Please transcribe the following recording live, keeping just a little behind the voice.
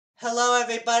Hello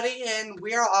everybody, and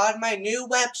we're on my new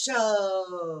web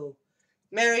show!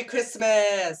 Merry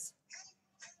Christmas!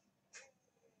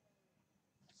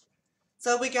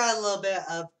 So we got a little bit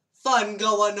of fun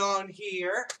going on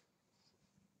here.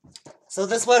 So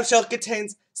this web show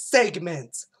contains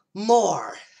segments,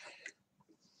 more.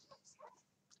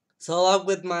 So along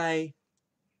with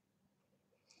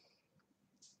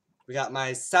we got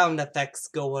my sound effects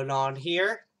going on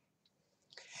here.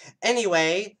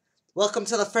 Anyway, welcome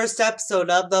to the first episode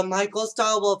of the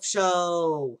StarWolf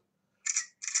Show.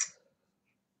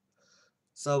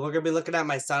 So we're going to be looking at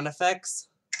my sound effects.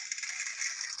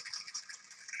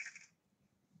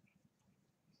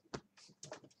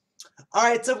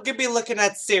 Alright, so we're going to be looking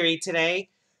at Siri today,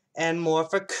 and more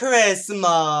for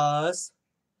Christmas.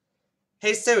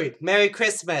 Hey Siri, Merry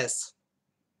Christmas.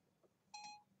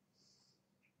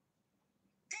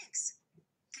 Thanks.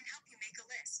 Can help you make a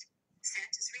list.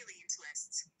 Santa's really into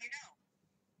lists, you know.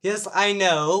 Yes, I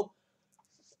know.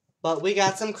 But we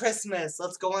got some Christmas.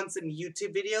 Let's go on some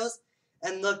YouTube videos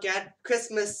and look at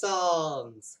Christmas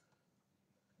songs.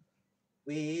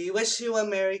 We wish you a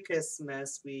Merry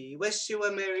Christmas. We wish you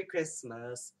a Merry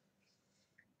Christmas.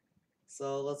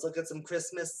 So let's look at some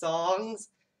Christmas songs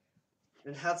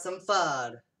and have some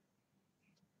fun.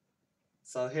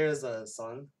 So here's a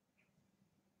song.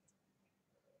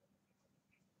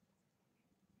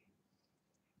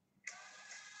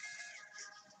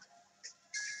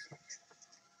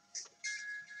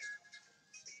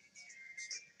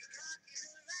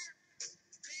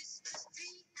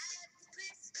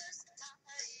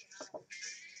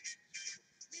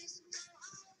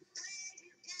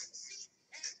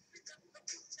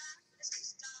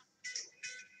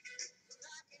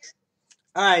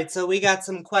 Alright, so we got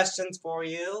some questions for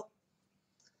you.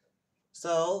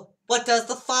 So, what does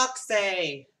the fox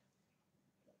say?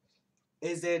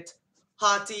 Is it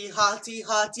hotty, hotty,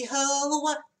 hotty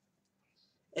ho?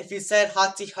 If you said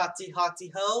hotty, hotty,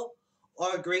 hotty ho,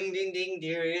 or gring ding ding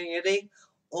ding ding,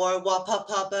 or wapa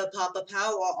papa papa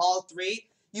pow, or all three,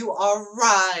 you are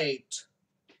right.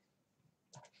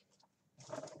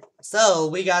 So,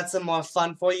 we got some more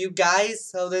fun for you guys.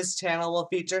 So, this channel will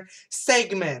feature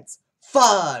segments.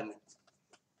 Fun!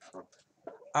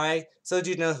 Alright, so do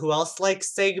you know who else likes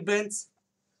segments?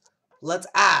 Let's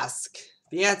ask.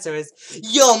 The answer is,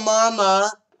 yo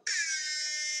mama!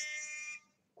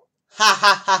 Ha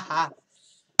ha ha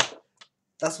ha!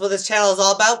 That's what this channel is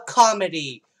all about,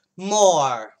 comedy.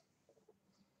 More.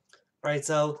 Alright,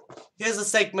 so, here's a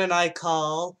segment I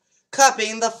call,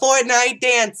 Copying the Fortnite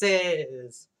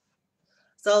Dances!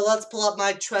 So, let's pull up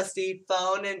my trusty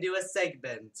phone and do a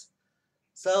segment.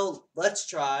 So, let's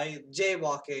try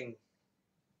jaywalking.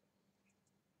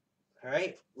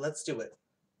 Alright, let's do it.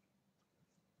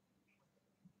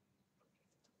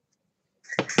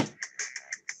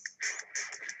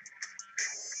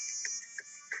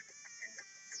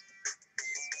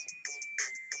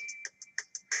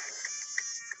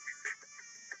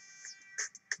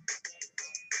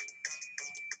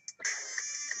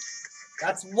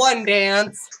 That's one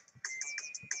dance.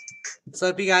 So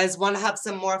if you guys want to have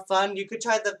some more fun, you could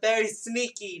try the very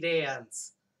sneaky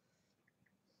dance.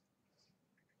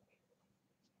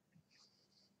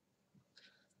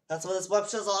 That's what this web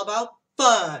show is all about.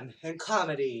 Fun and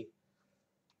comedy.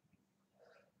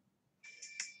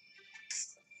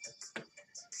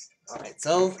 Alright,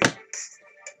 so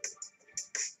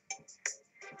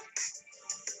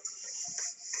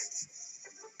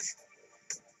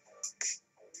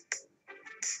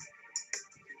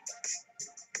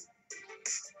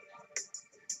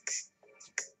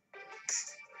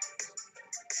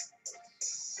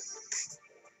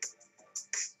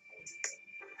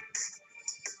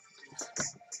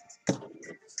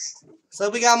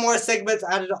we got more segments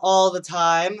added all the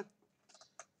time.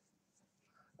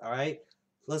 Alright,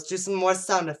 let's do some more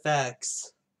sound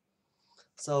effects.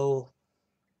 So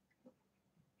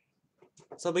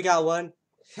we got one.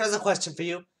 Here's a question for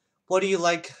you. What do you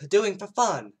like doing for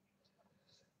fun?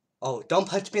 Oh, don't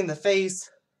punch me in the face.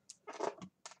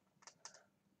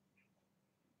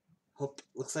 Hope,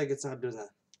 looks like it's not doing that.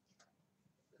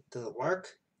 Does it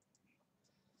work?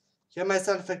 Yeah, my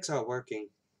sound effects are working.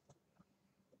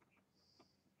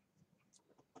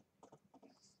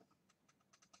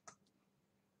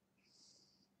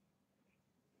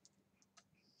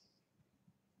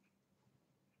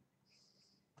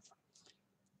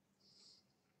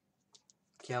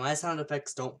 Yeah, my sound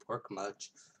effects don't work much.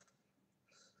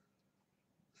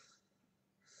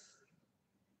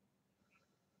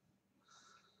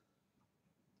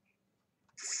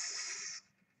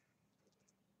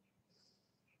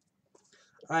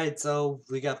 Alright, so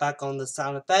we got back on the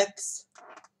sound effects.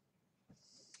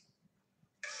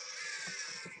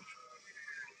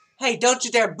 Hey, don't you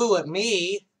dare boo at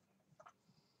me!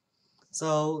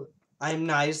 So, I'm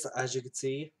nice, as you can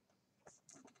see.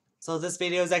 So this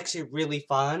video is actually really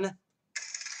fun.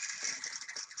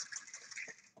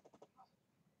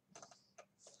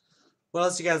 What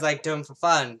else do you guys like doing for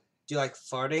fun? Do you like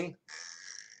farting?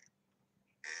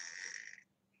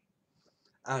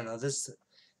 I don't know,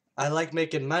 I like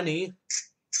making money.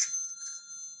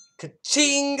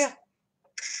 Ka-ching!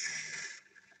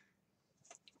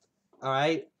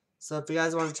 Alright, so if you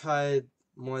guys want to try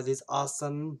more of these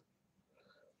awesome,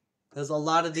 there's a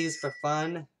lot of these for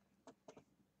fun.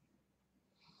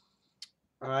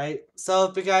 Alright, so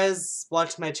if you guys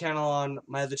watch my channel on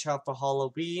my other channel for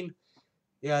Halloween,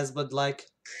 you guys would like,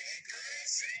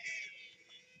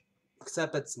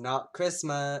 except it's not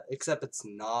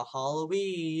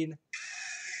Halloween.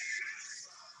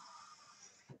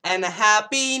 And a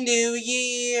Happy New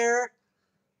Year!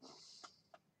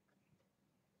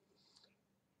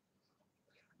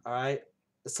 Alright,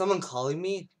 is someone calling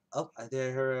me? Oh, I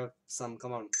did hear some,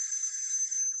 come on.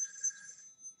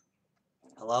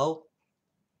 Hello?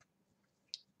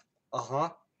 Uh-huh.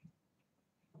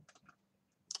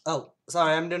 Oh,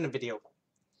 sorry, I'm doing a video.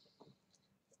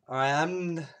 Alright, I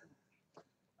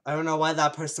don't know why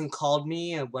that person called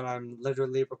me when I'm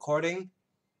literally recording.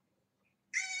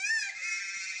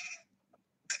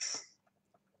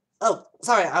 Oh,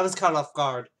 sorry, I was caught off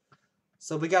guard.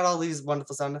 So we got all these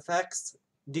wonderful sound effects.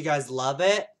 Do you guys love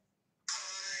it?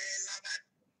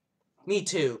 Me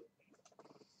too.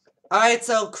 Alright,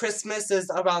 so Christmas is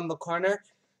around the corner.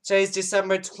 Today's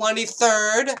December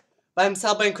 23rd. But I'm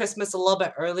celebrating Christmas a little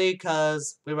bit early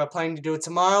because we were planning to do it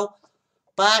tomorrow.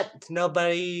 But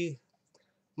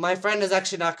my friend is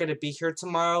actually not going to be here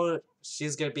tomorrow.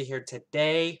 She's going to be here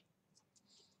today.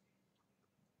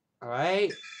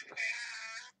 Alright.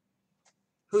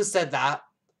 Who said that?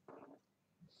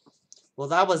 Well,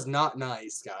 that was not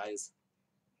nice, guys.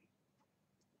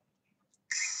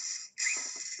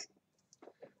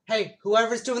 Hey,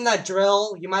 whoever's doing that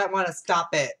drill, you might want to stop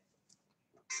it.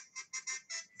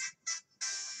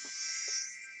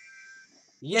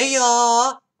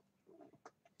 Yeah!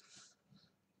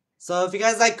 So if you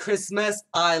guys like Christmas,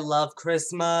 I love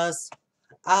Christmas.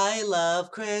 I love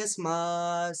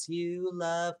Christmas. You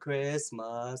love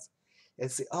Christmas.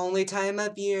 It's the only time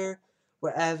of year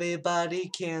where everybody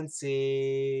can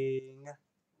sing.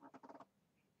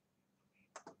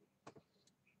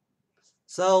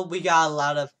 So we got a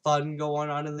lot of fun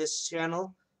going on in this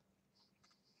channel.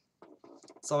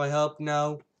 So I hope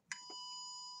no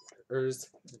do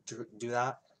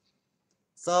that.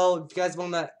 So if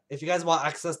you guys want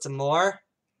access to more,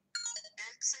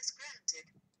 Access granted.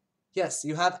 yes,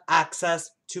 you have access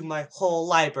to my whole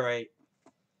library.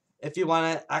 If you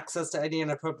want access to any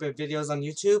inappropriate videos on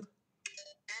YouTube,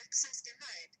 Access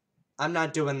denied. I'm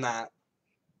not doing that.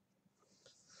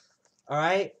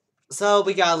 Alright? So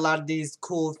we got a lot of these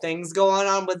cool things going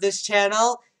on with this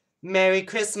channel. Merry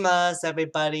Christmas,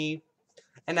 everybody.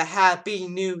 And a Happy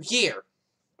New Year.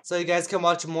 So you guys can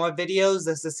watch more videos.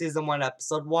 This is Season 1,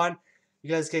 Episode 1. You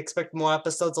guys can expect more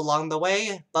episodes along the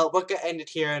way. But we're going to end it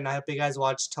here, and I hope you guys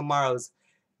watch tomorrow's,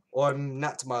 or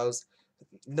not tomorrow's,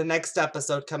 the next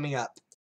episode coming up.